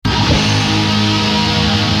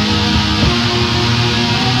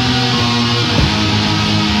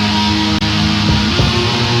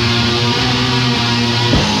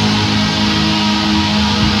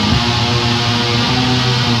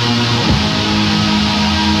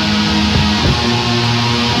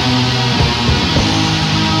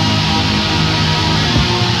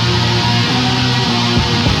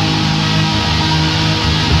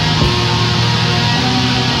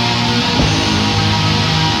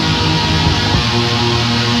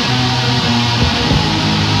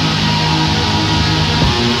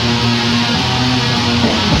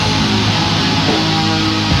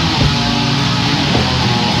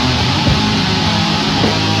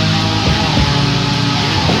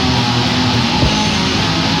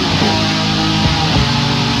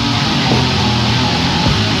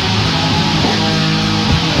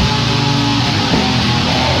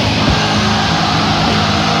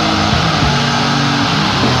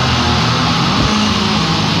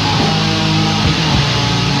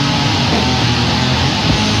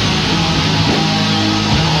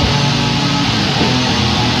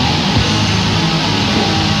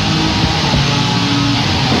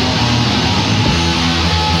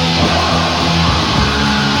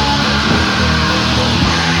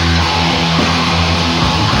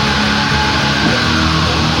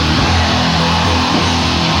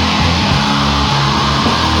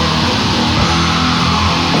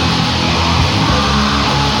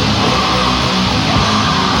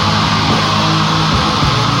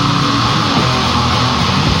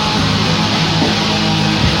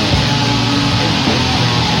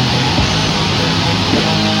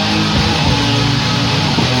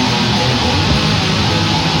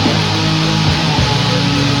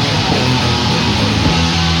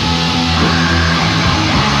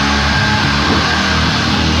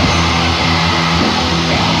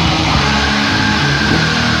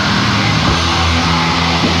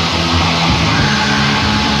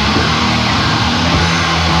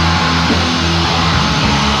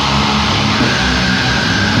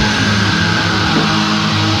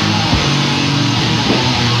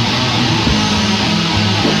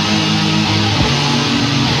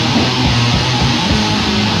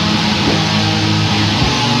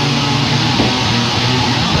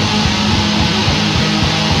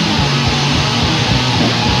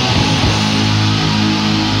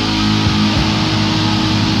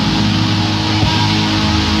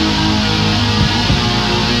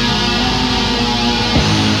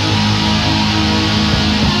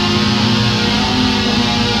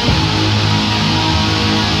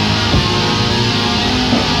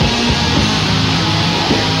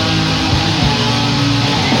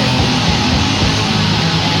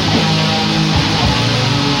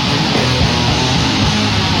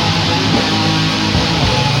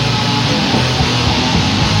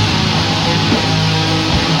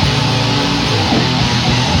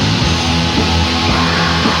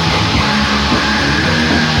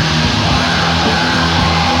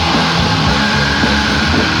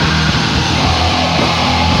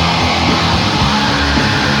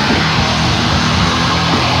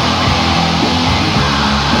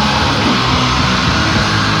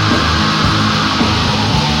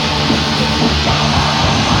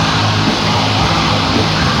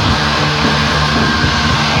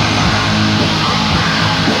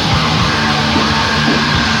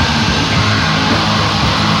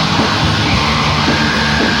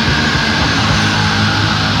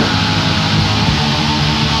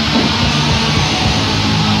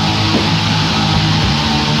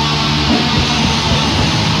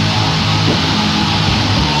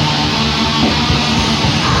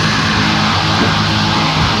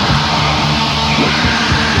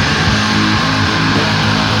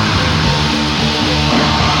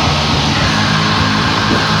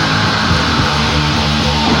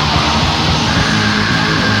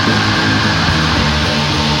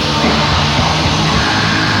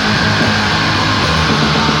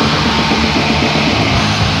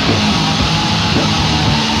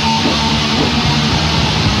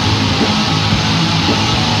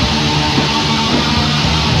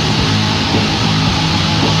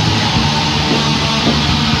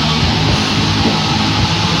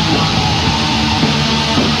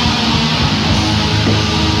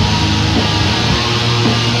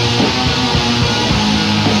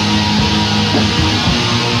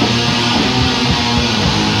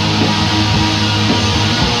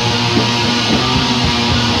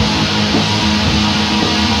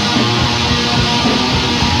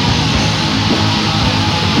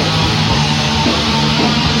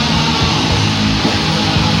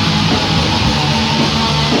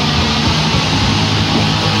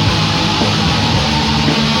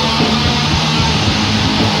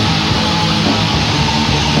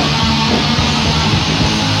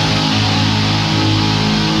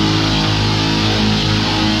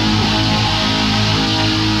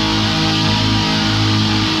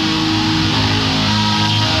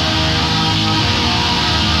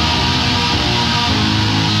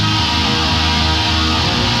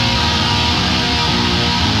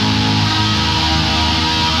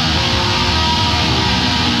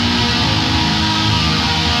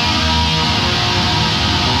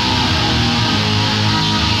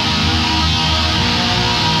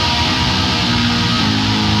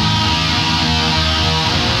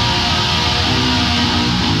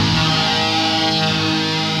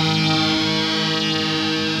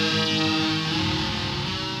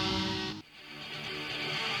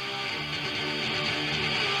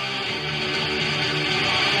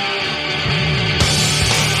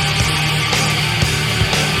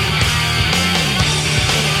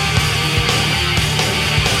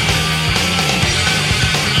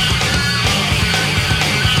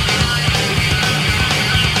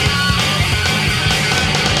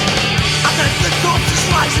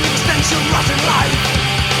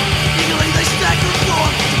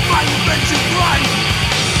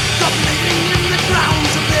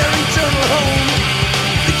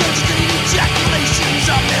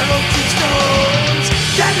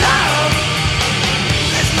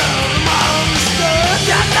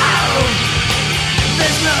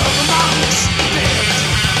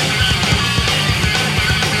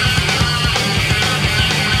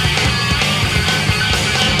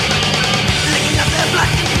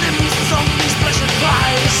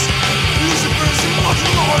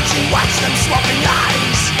Watch them swapping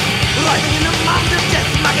eyes, writhing in a mound of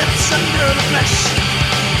death maggots under the flesh,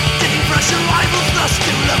 taking fresh arrivals thus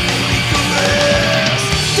to lovingly caress.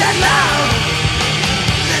 Dead now,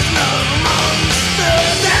 there's love amongst the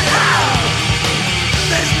dead now,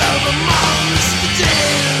 there's love amongst the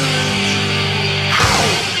dead. Ow!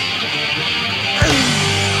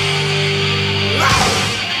 Ow!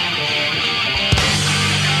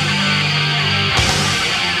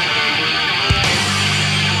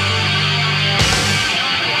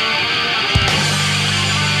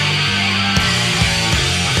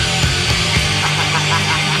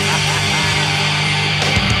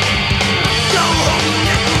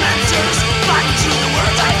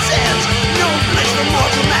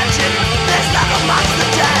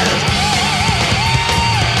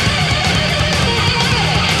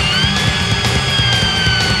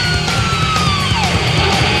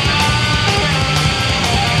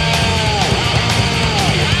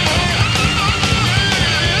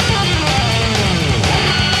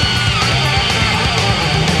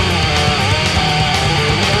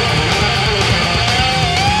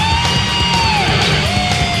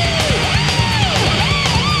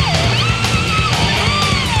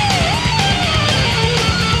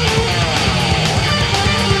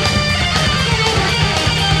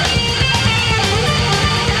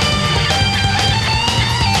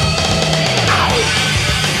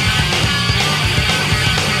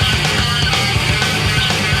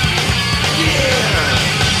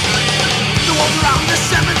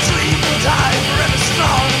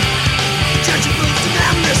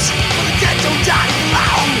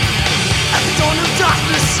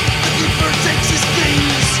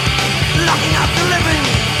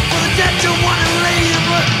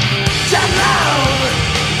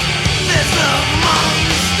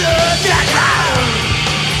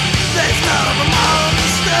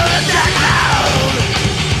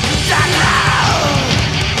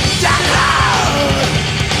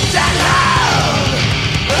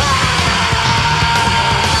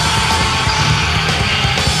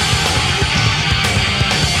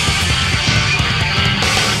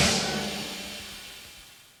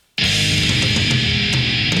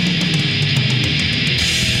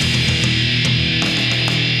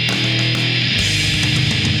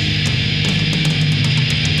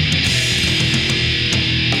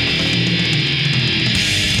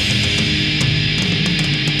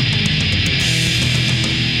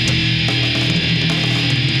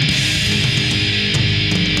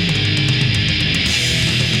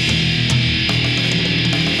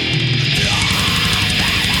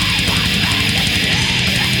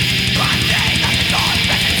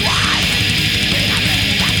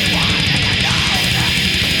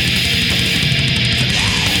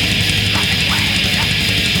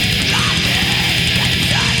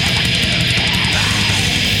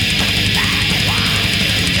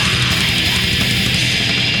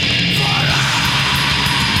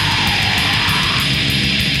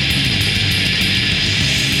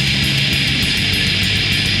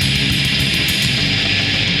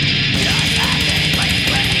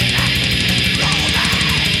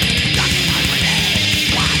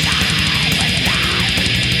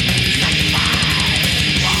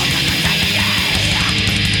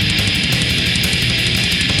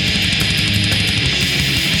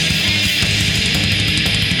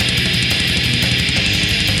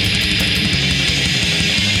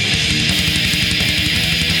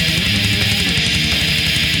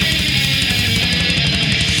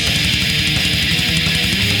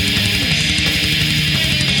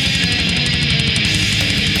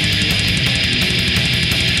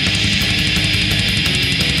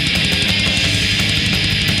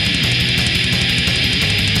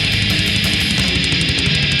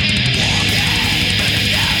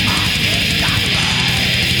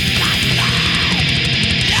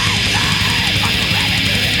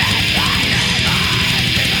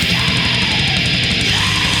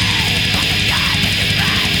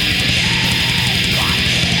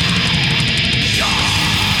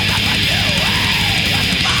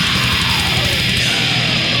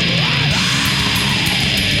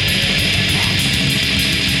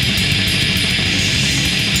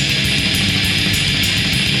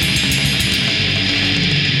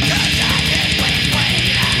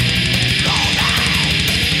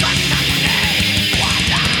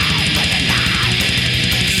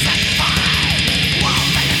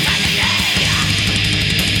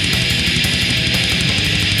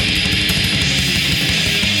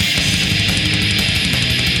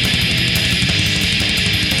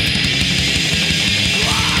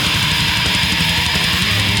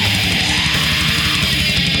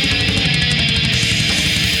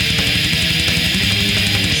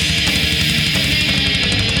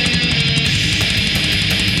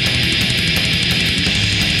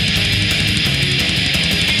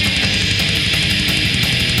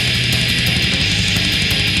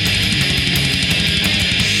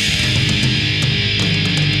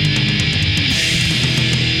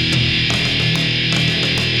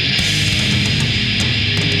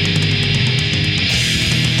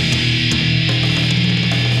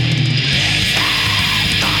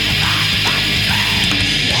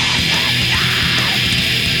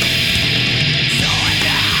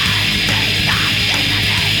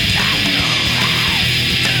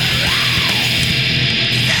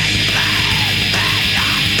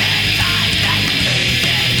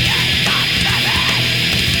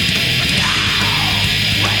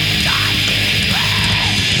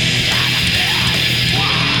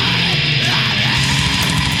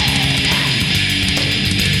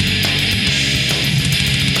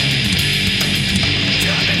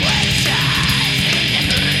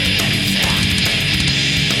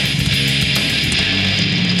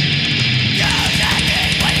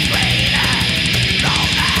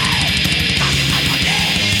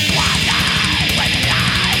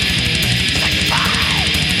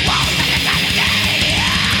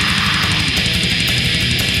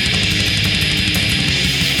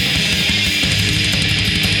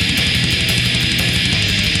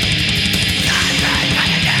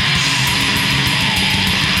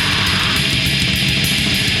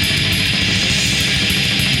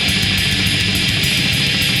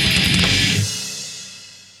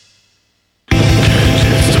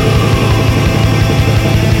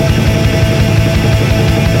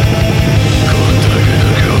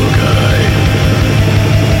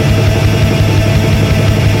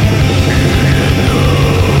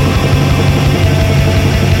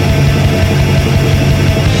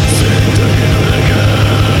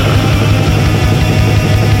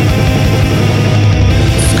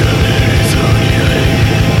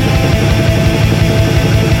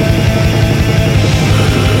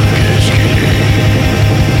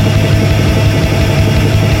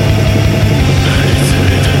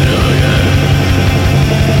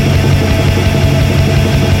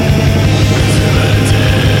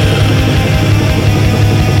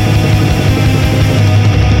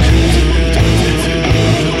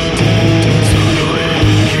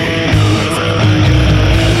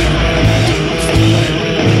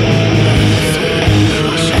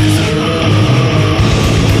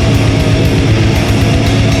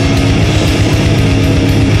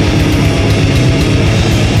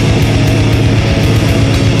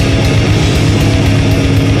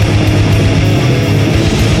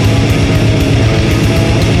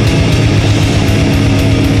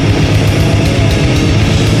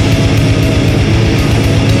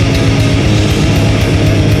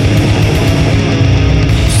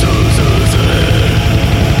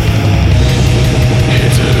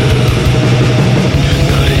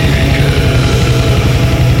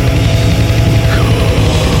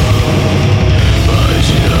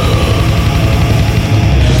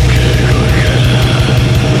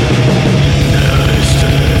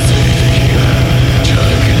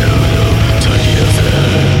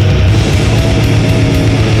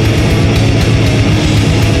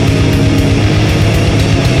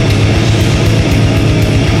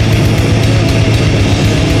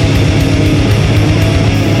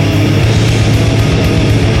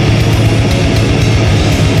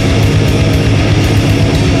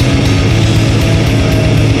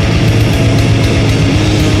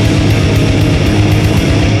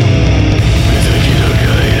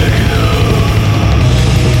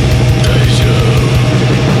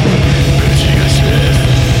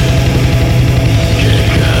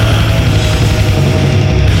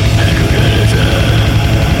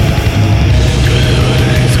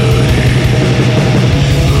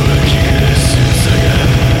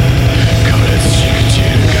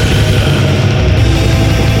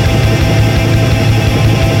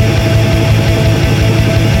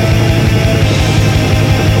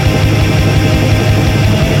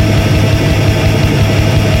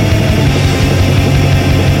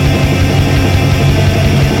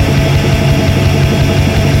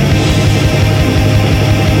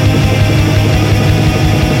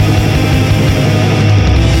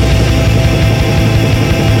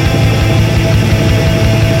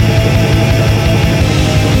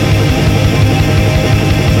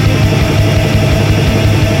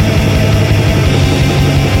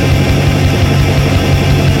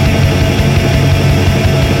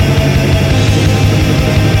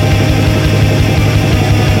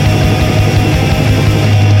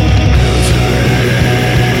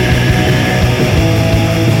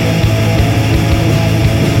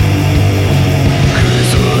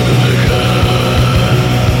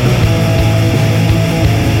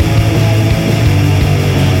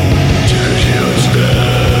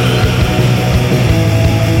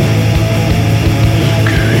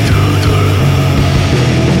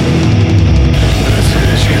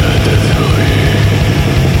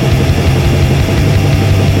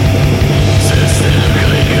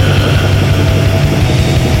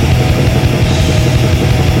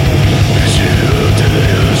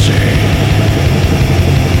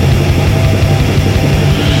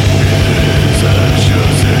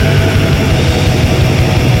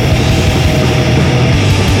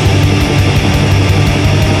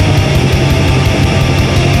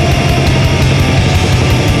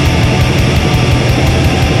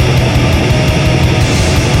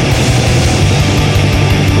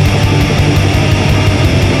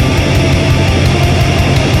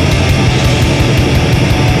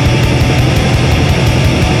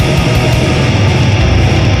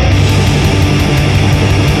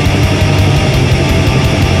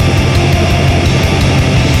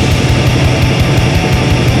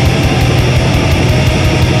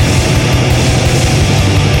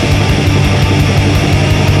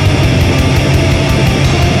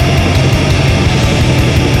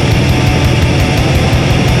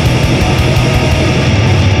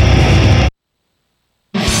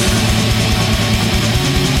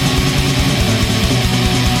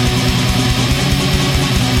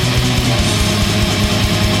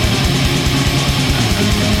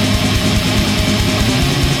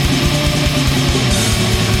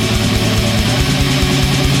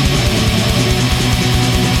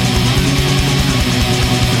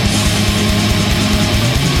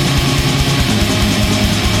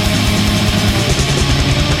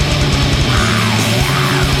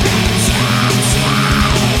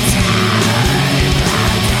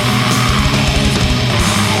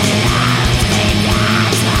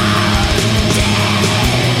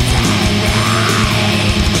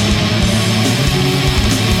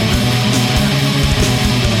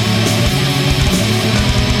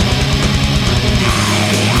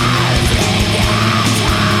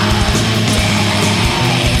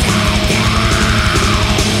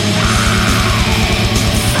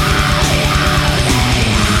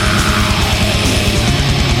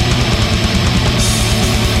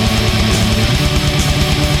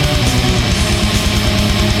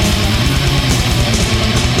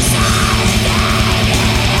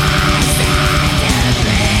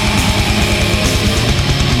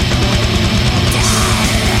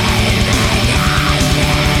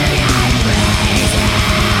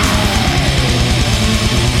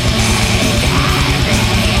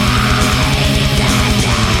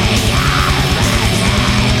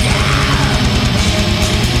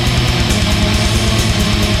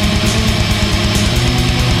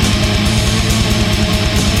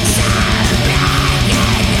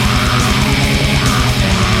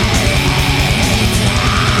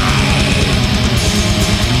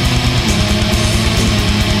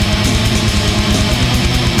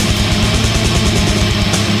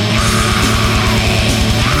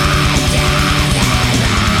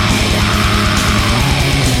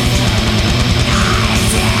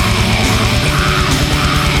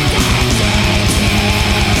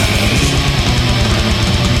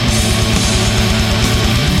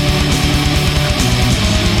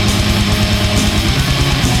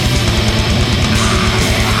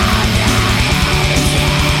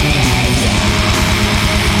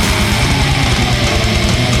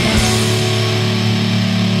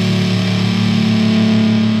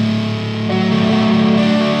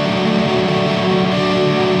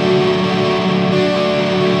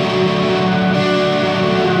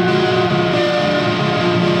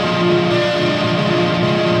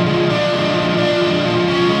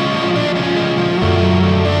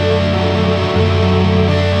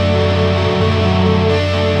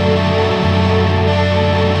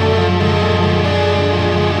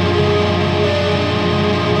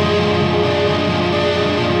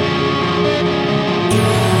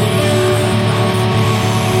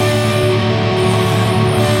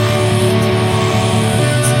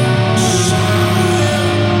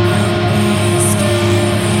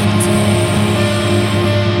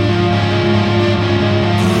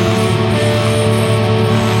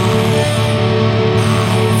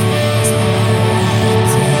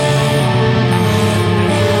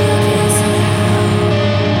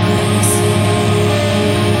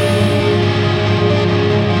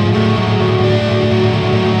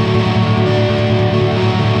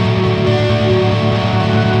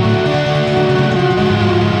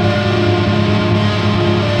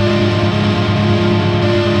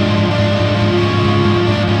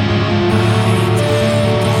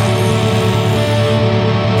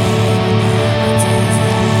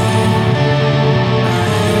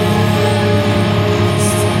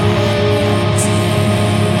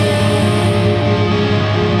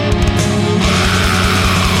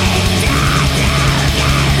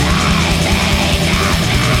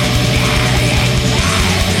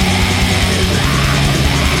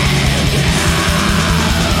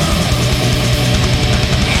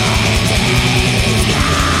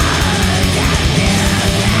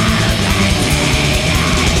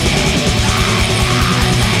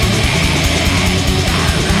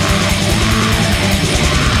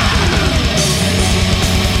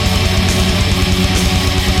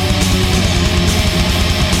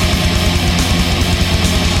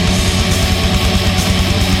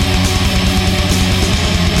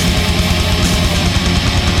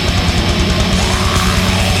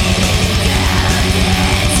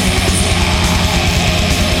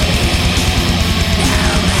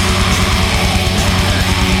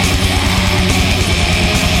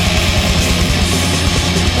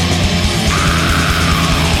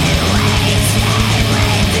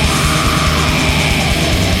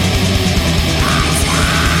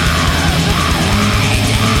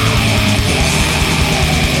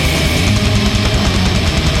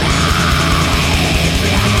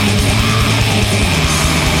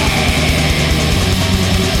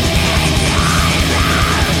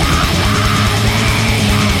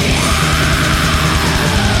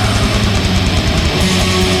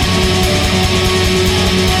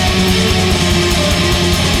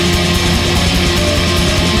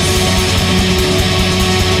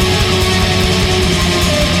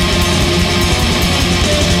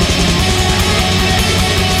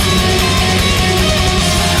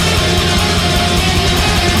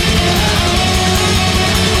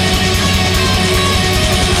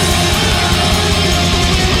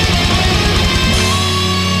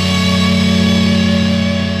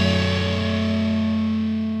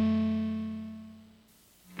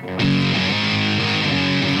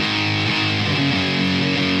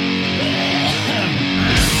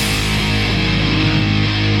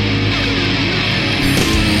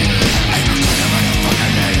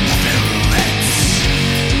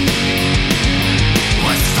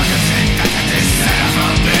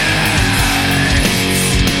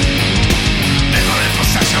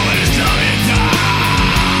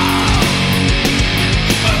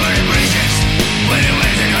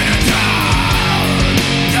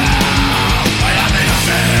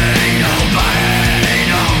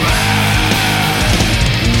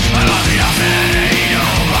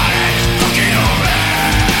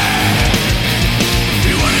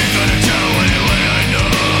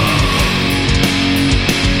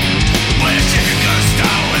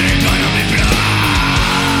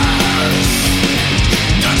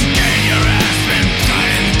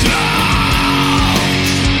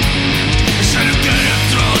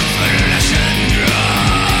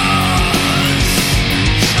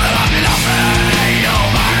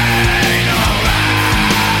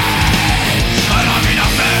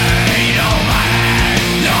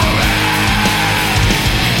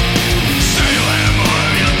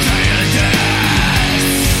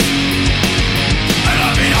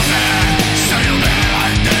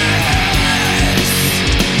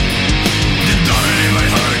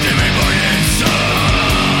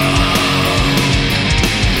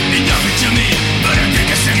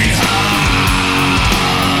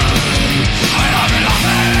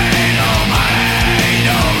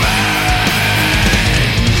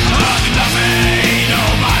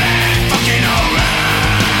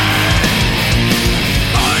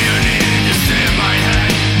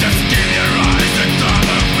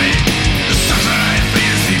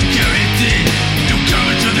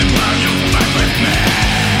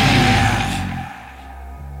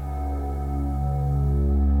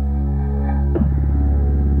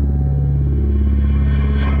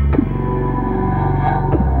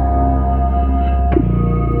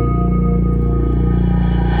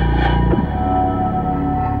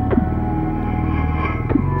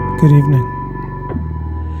 Good evening,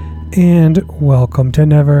 and welcome to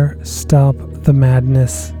Never Stop the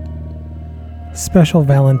Madness, special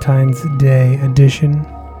Valentine's Day edition.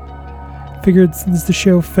 Figured since the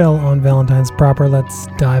show fell on Valentine's proper, let's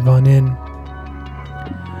dive on in.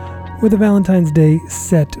 With a Valentine's Day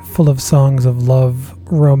set full of songs of love,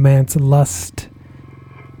 romance, lust,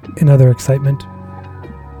 and other excitement.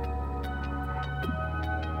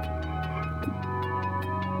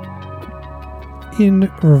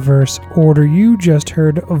 In reverse order, you just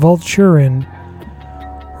heard Vulturin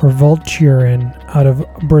out of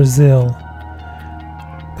Brazil.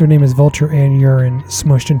 Their name is Vulture and Urine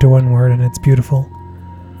smushed into one word, and it's beautiful.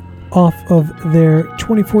 Off of their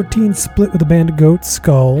 2014 split with the band Goat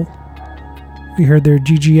Skull, we heard their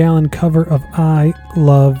Gigi Allen cover of I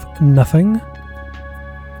Love Nothing.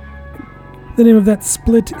 The name of that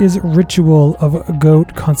split is Ritual of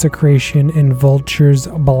Goat Consecration in Vulture's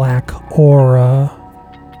Black Aura.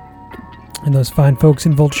 And those fine folks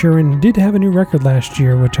in Vulturin did have a new record last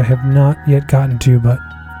year, which I have not yet gotten to, but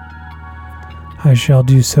I shall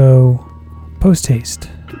do so post-haste.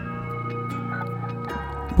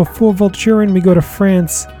 Before Vulturin, we go to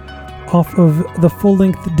France off of the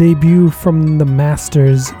full-length debut from the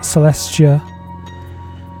Masters, Celestia.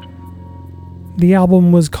 The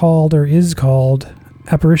album was called, or is called,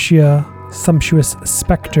 Apparitia Sumptuous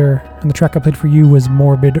Spectre, and the track I played for you was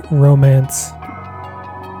Morbid Romance,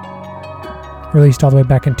 released all the way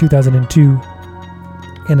back in 2002,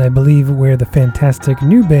 and I believe where the fantastic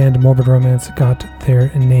new band Morbid Romance got their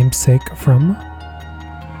namesake from.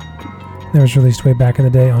 That was released way back in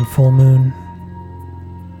the day on Full Moon.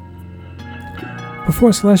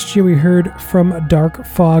 Before Celestia, we heard from Dark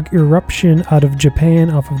Fog Eruption out of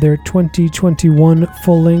Japan off of their 2021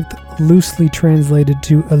 full-length, loosely translated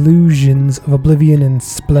to Illusions of Oblivion and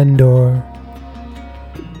Splendor.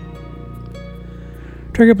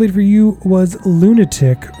 The track I played for you was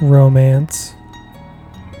Lunatic Romance,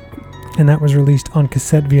 and that was released on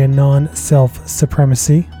cassette via Non-Self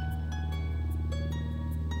Supremacy.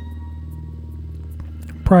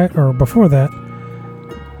 Before that,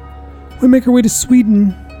 we make our way to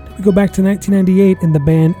Sweden. We go back to 1998 in the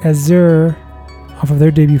band Azure off of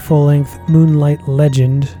their debut full-length Moonlight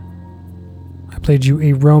Legend. I played you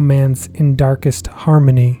a Romance in Darkest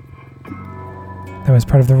Harmony. That was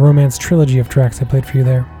part of the Romance trilogy of tracks I played for you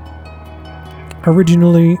there.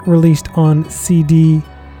 Originally released on CD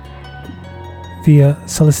via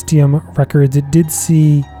Celestium Records, it did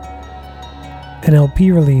see an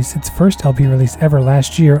LP release, its first LP release ever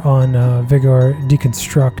last year on Vigor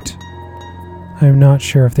Deconstruct. I'm not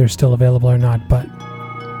sure if they're still available or not, but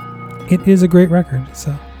it is a great record,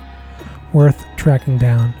 so worth tracking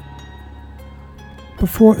down.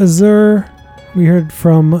 Before Azure, we heard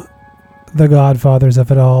from the godfathers of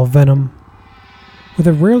it all, Venom, with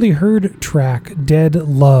a rarely heard track, Dead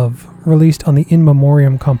Love, released on the In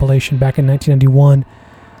Memoriam compilation back in 1991.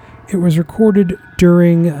 It was recorded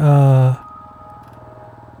during the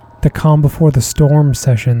Calm Before the Storm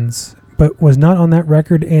sessions, but was not on that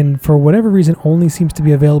record, and for whatever reason only seems to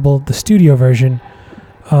be available, the studio version,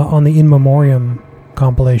 on the In Memoriam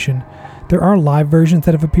compilation. There are live versions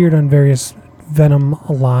that have appeared on various Venom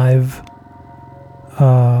Live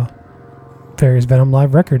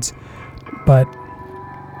records, but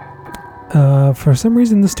for some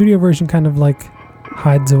reason the studio version kind of like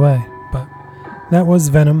hides away. But that was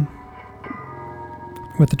Venom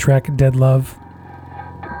with the track Dead Love.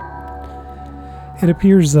 It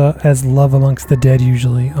appears as Love Amongst the Dead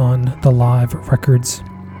usually on the live records.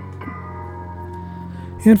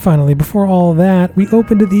 And finally, before all that, we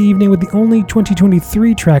opened the evening with the only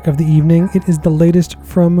 2023 track of the evening. It is the latest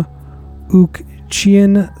from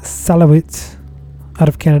Ukchien Salawit out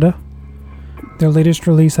of Canada. Their latest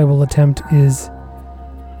release I will attempt is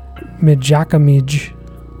Mijakamij.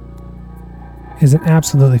 Is an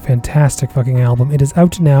absolutely fantastic fucking album. It is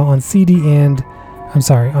out now on CD and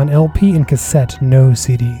on LP and cassette, no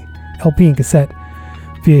CD. LP and cassette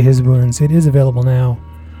via His Wounds. It is available now.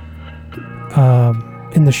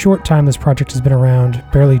 In the short time this project has been around,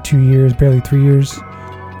 barely 2 years, barely 3 years,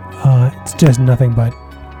 it's just nothing but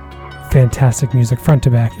fantastic music, front to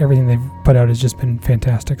back. Everything they've put out has just been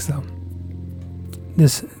fantastic, so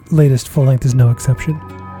this latest full length is no exception.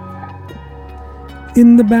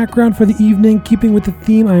 In the background for the evening, keeping with the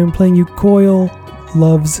theme, I am playing you Coil,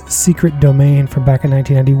 Love's Secret Domain from back in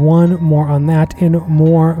 1991. More on that and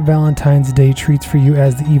more Valentine's Day treats for you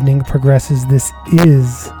as the evening progresses. This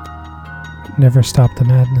is Never Stop the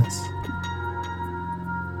Madness.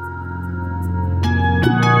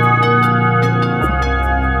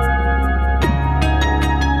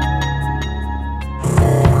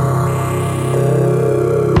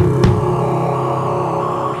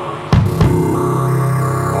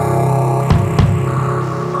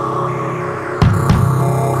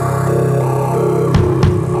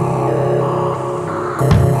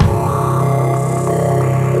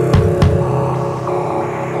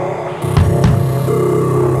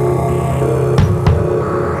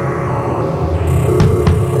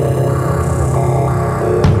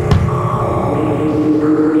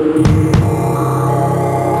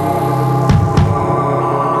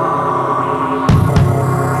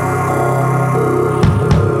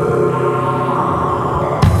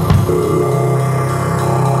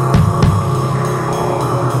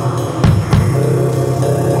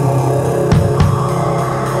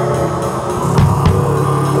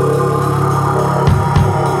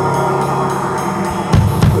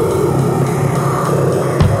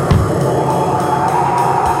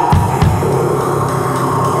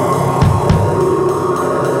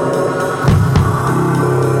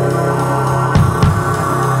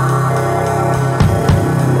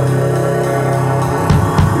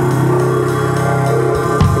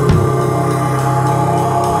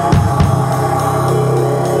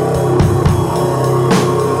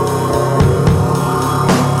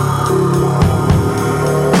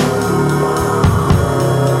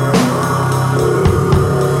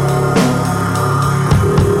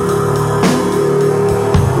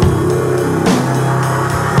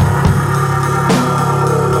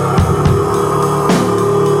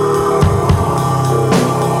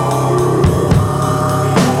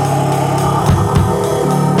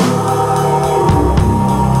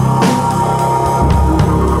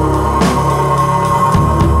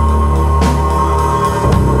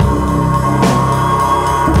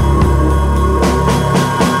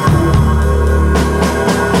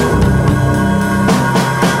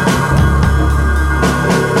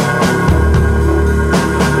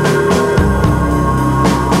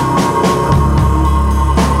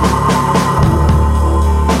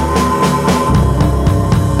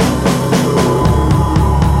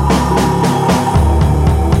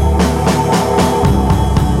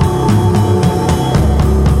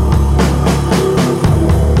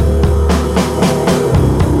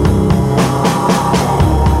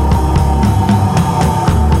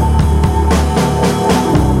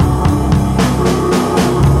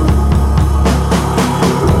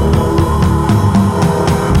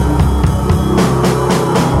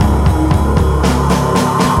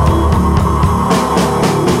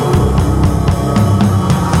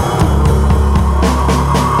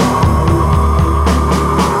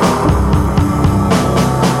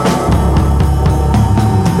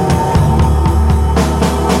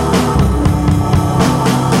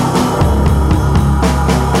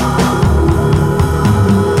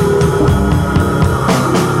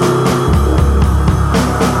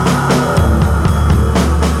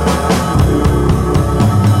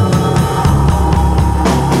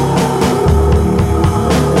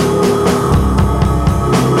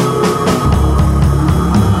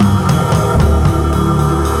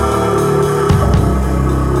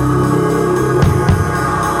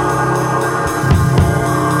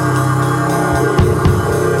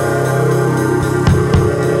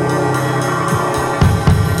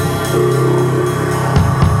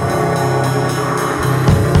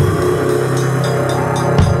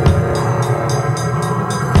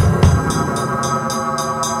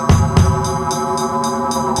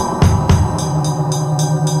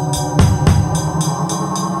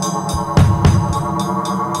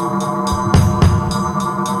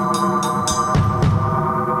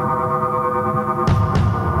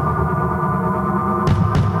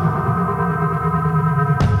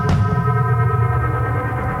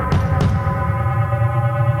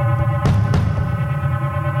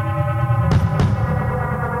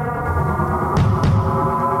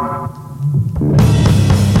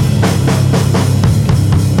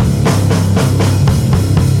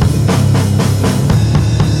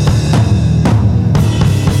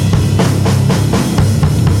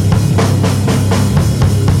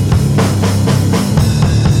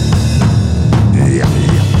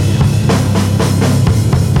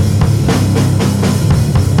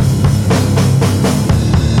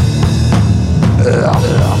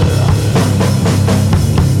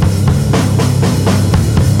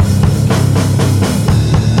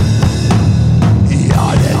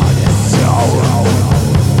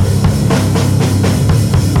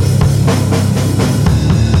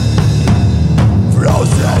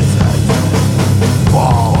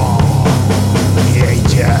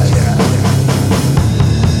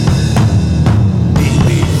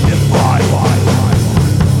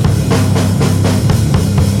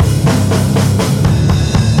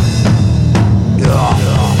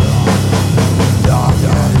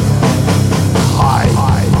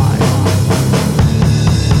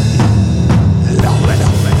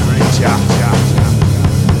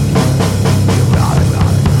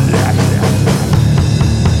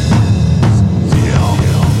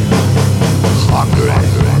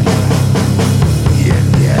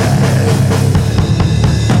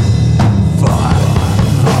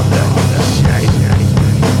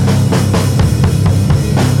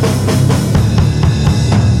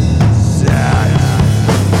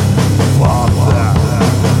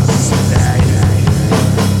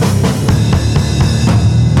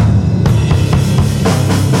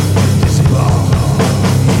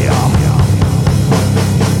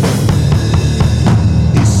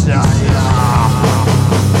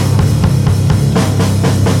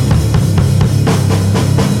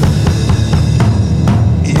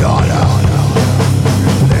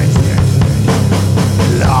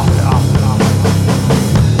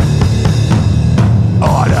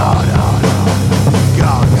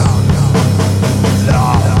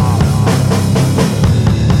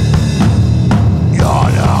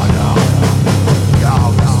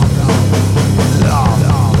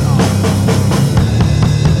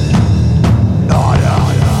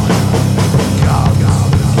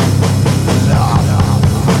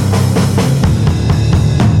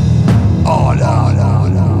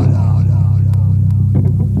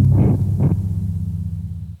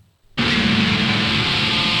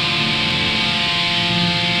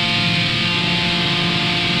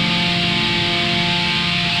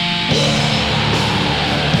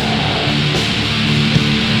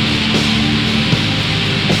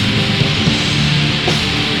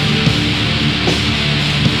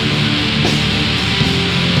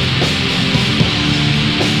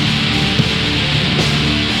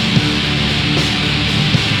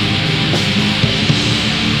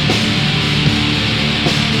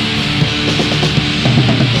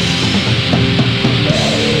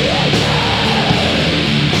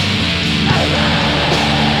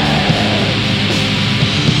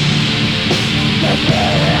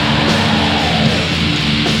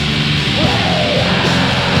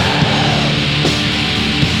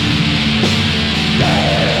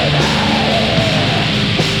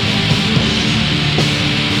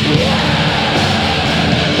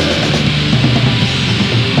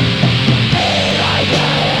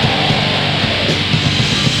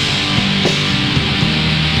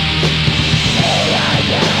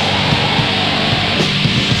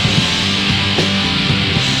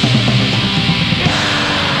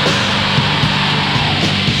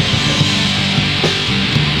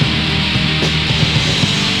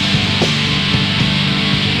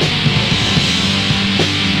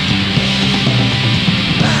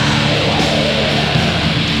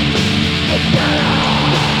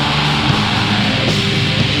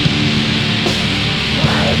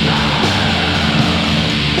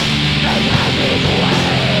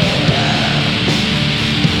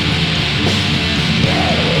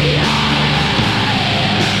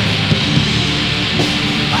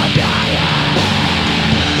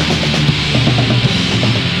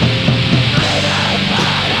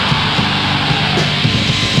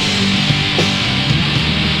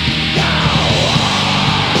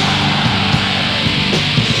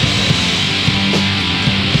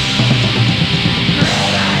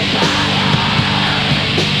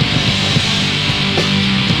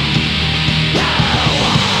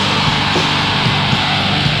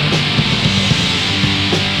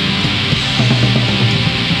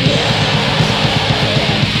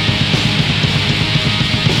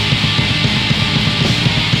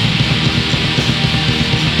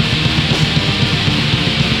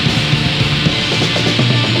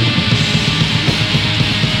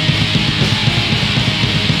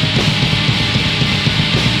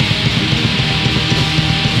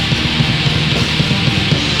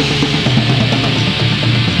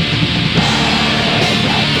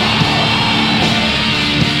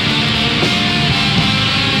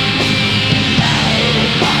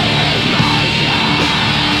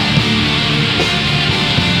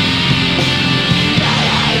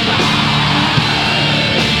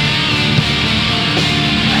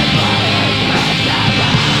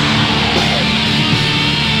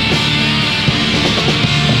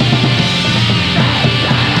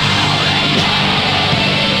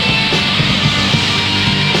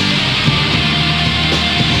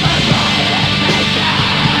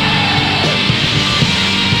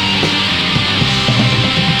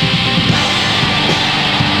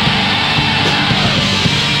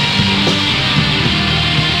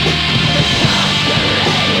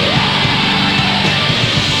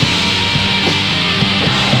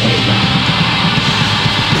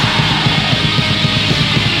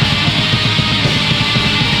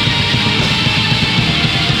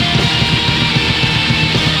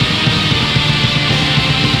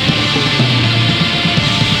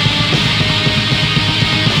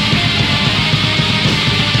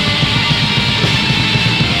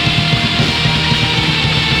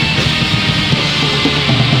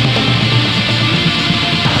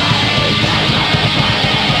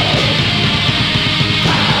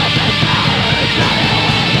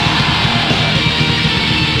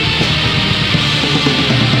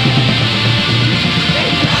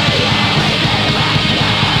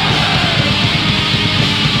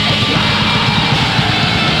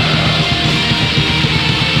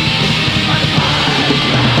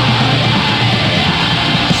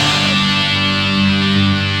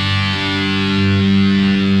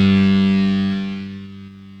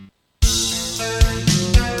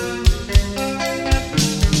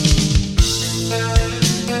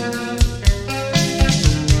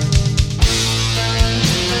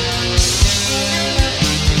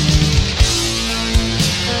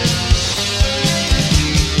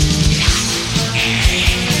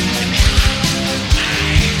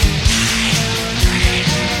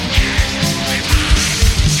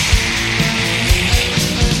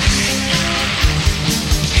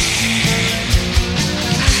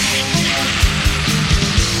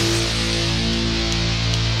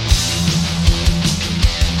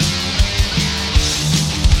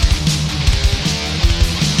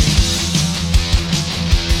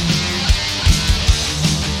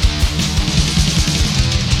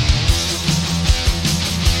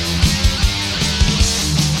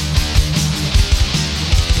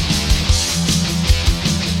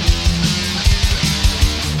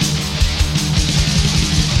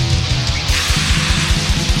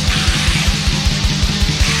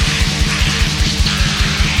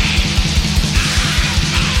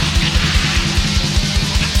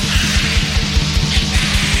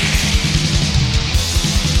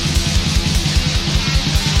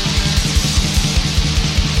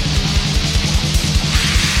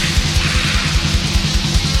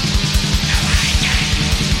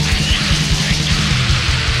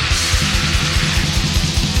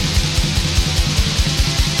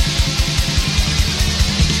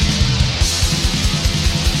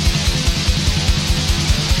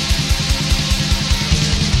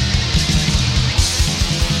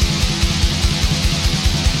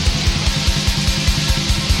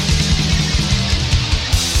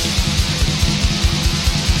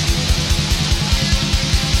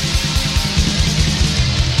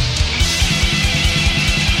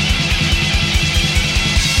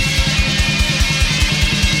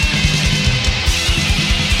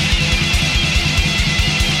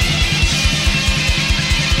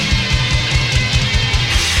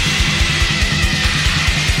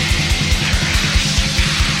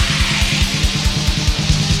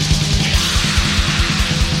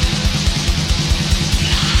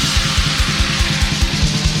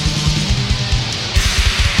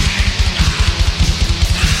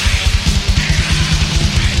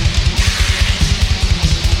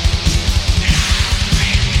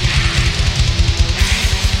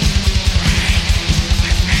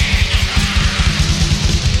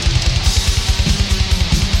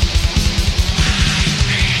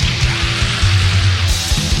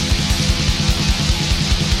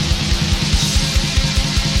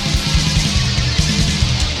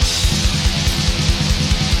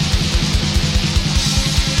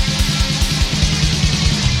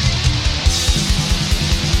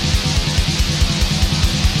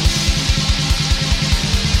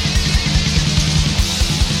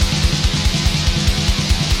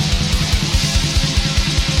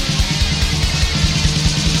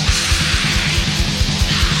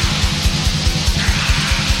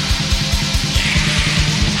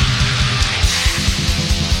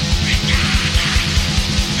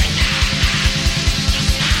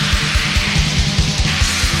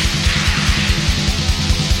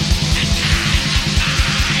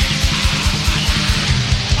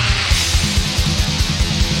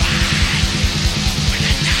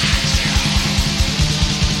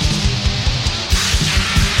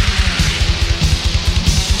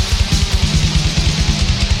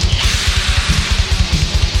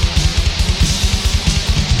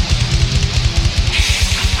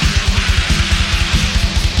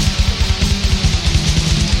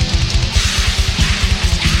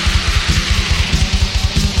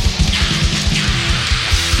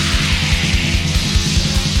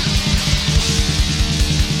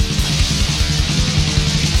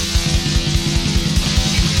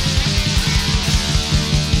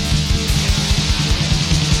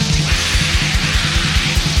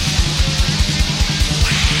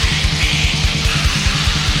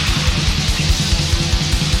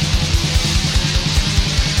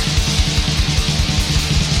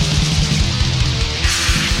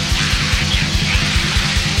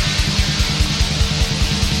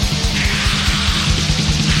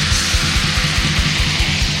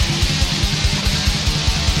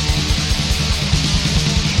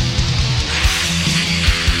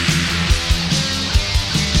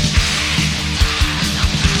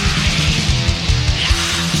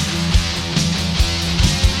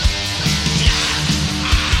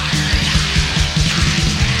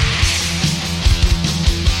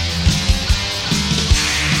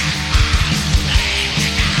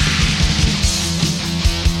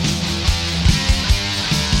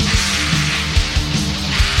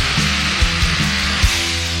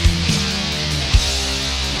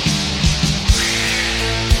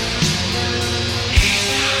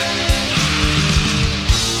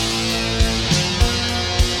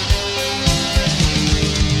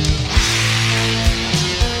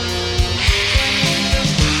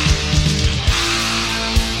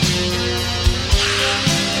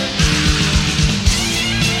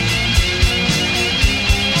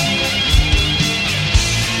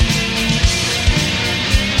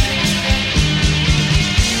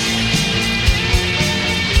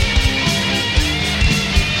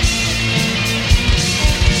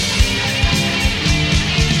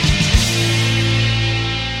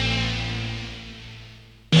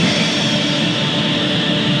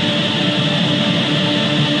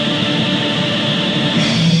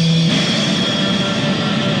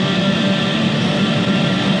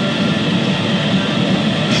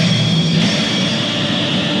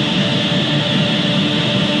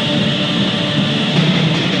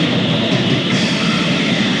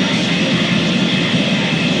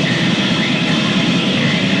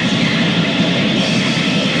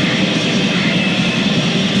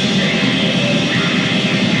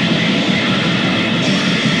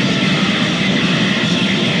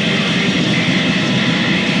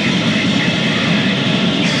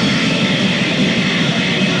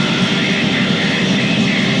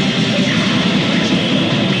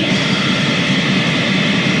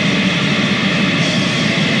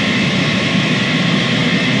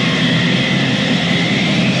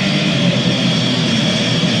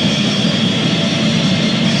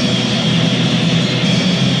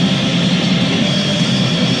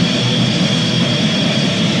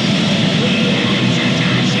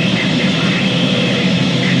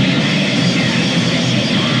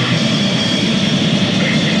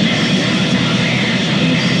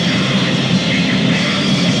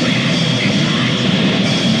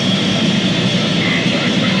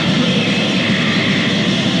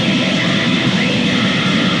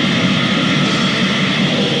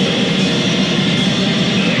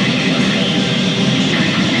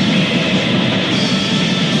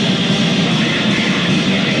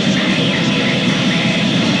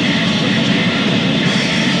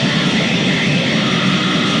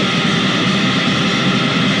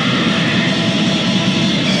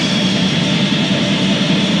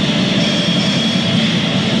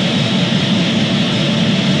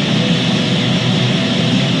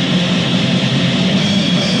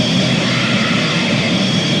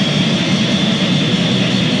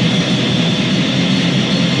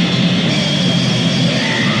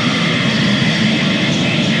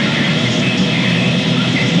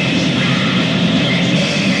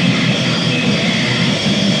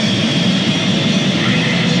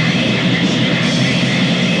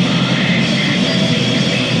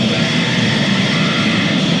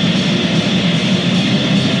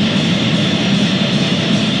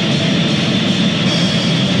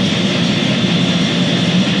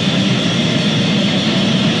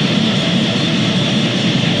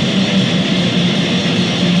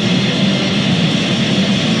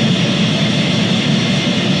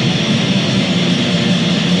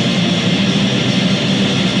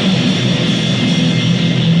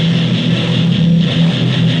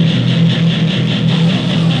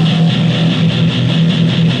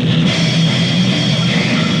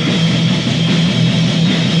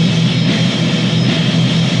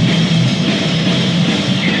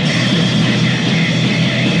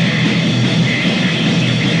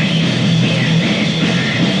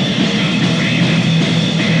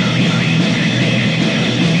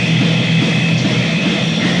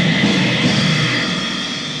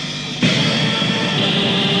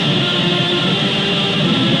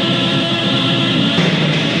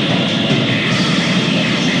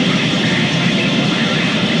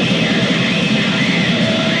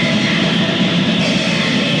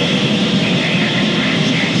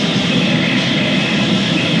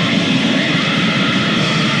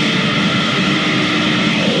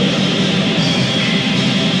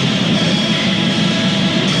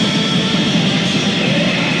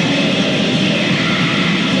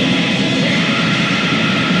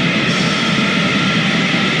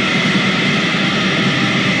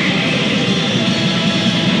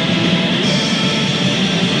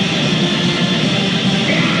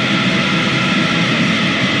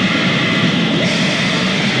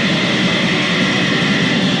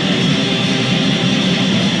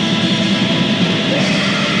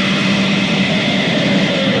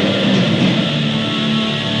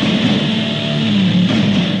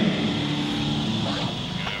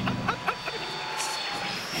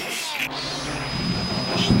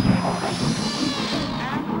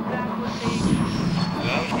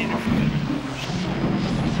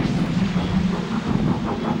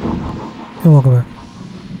 And welcome back.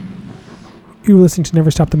 You were listening to Never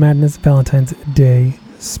Stop the Madness Valentine's Day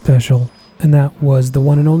special, and that was the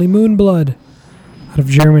one and only Moonblood out of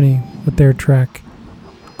Germany with their track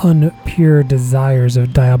Unpure Desires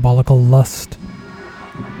of Diabolical Lust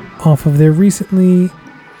off of their recently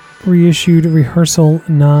reissued Rehearsal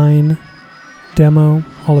 9 demo.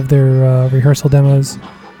 All of their rehearsal demos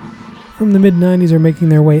from the mid-90s are making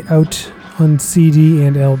their way out on CD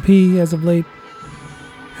and LP as of late.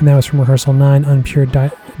 And that was from Rehearsal 9,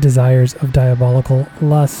 Unpure Desires of Diabolical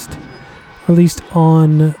Lust, released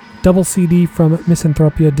on double CD from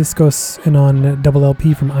Misanthropia Discos and on double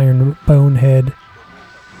LP from Iron Bonehead.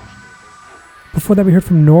 Before that, we heard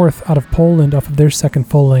from North out of Poland off of their second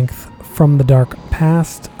full-length, From the Dark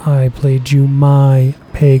Past. I played you My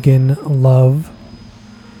Pagan Love.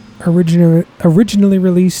 Originally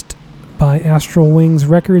released by Astral Wings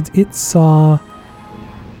Records, they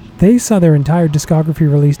saw their entire discography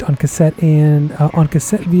released on cassette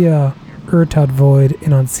via Urtad Void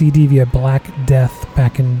and on CD via Black Death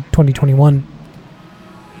back in 2021.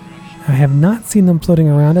 I have not seen them floating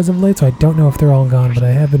around as of late, so I don't know if they're all gone, but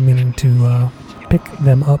I have been meaning to pick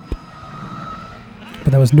them up.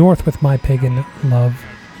 But that was North with My Pagan Love.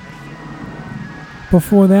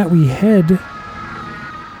 Before that, we head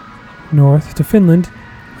north to Finland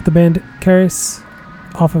with the band Karis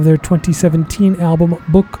off of their 2017 album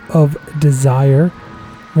Book of Desire,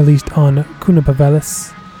 released on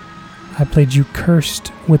Kunapavelis. I played you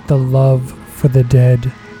Cursed with the Love for the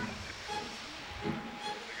Dead.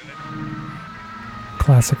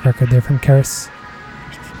 Classic record there from Karis.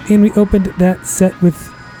 And we opened that set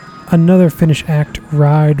with another Finnish act,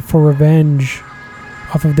 Ride for Revenge,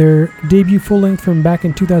 off of their debut full-length from back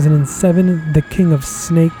in 2007, The King of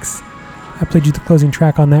Snakes. I played you the closing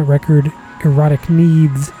track on that record, Erotic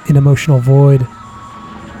Needs in Emotional Void,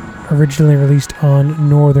 originally released on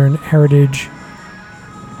Northern Heritage.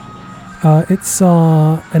 It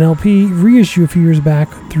saw an LP reissue a few years back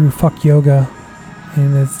through Fuck Yoga,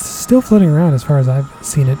 and it's still floating around as far as I've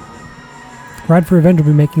seen it. Ride for Revenge will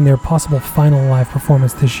be making their possible final live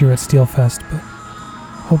performance this year at Steelfest, but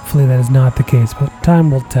hopefully that is not the case, but time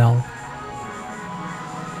will tell.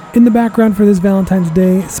 In the background for this Valentine's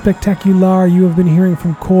Day Spectacular, you have been hearing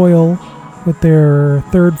from Coil with their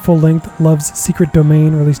third full-length, Love's Secret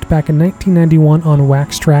Domain, released back in 1991 on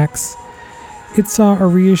Wax Trax. It saw a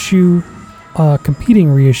reissue, competing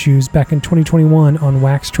reissues back in 2021 on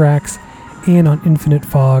Wax Trax and on Infinite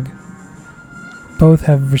Fog. Both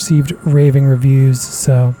have received raving reviews,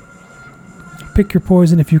 so pick your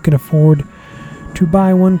poison if you can afford to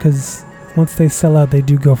buy one, because once they sell out, they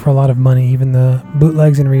do go for a lot of money, even the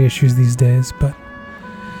bootlegs and reissues these days. But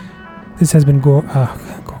this has been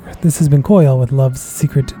Coil with Love's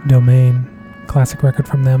Secret Domain, classic record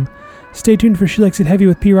from them. Stay tuned for She Likes It Heavy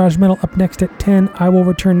with P-Raj Metal up next at 10. I will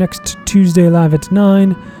return next Tuesday live at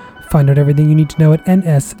 9. Find out everything you need to know at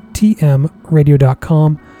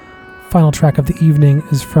nstmradio.com. Final track of the evening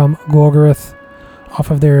is from Gorgoroth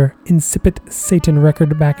off of their Incipit Satan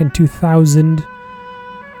record back in 2000.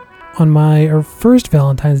 On my first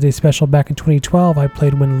Valentine's Day special back in 2012, I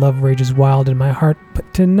played When Love Rages Wild in My Heart,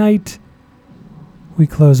 but tonight we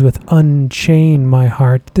close with Unchain My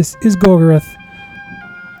Heart. This is Gorgoroth.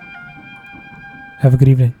 Have a good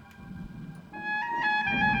evening.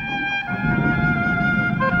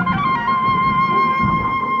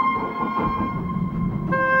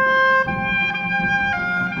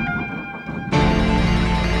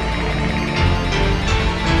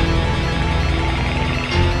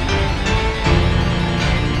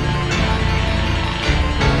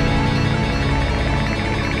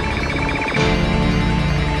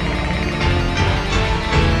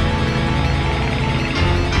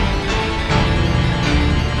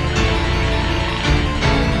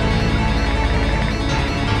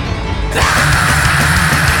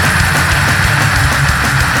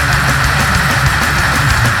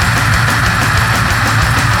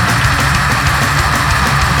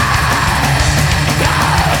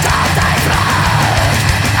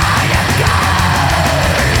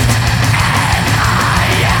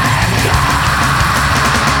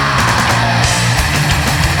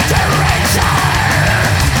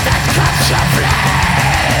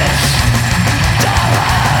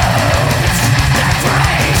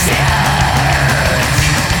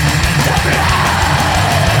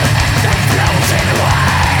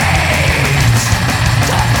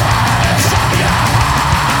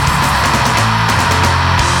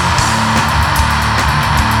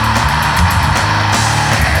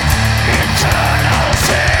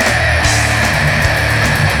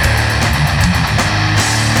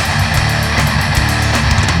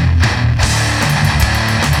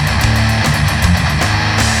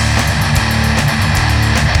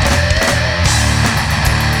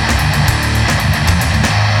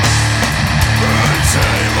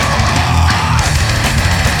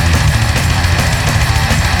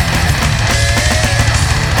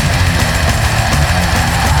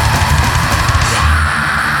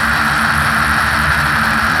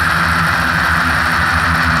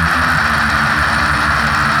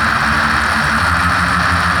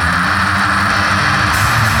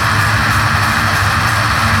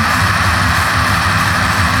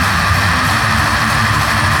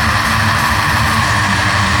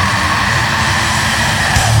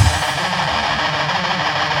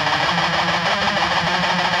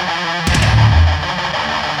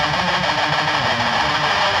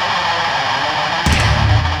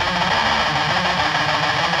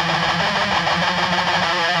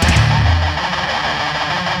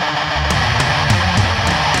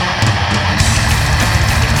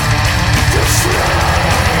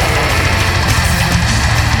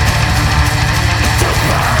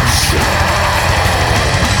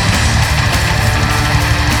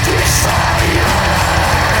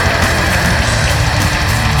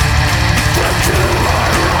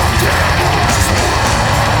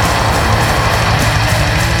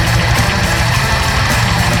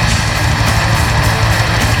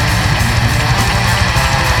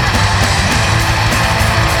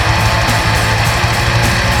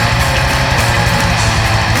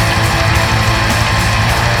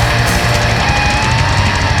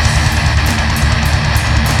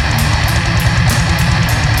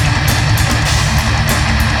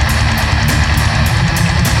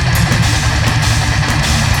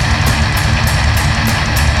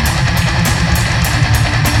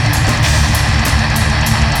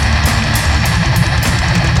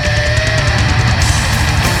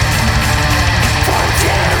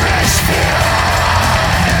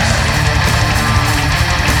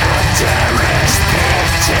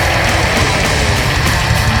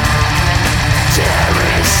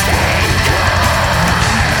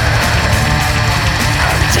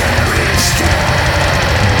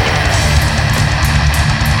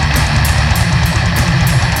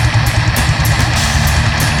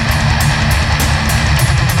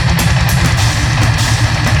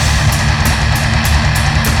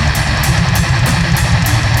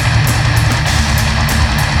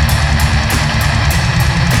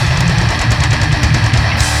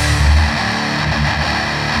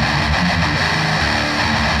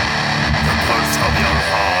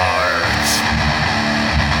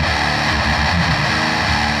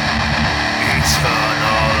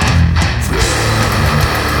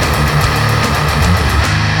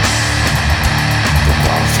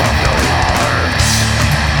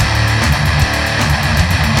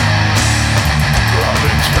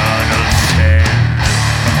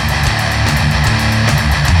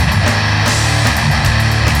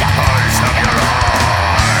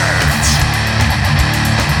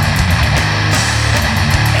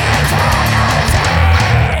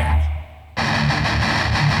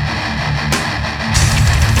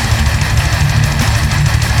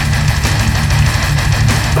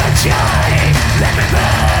 Let me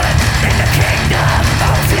be.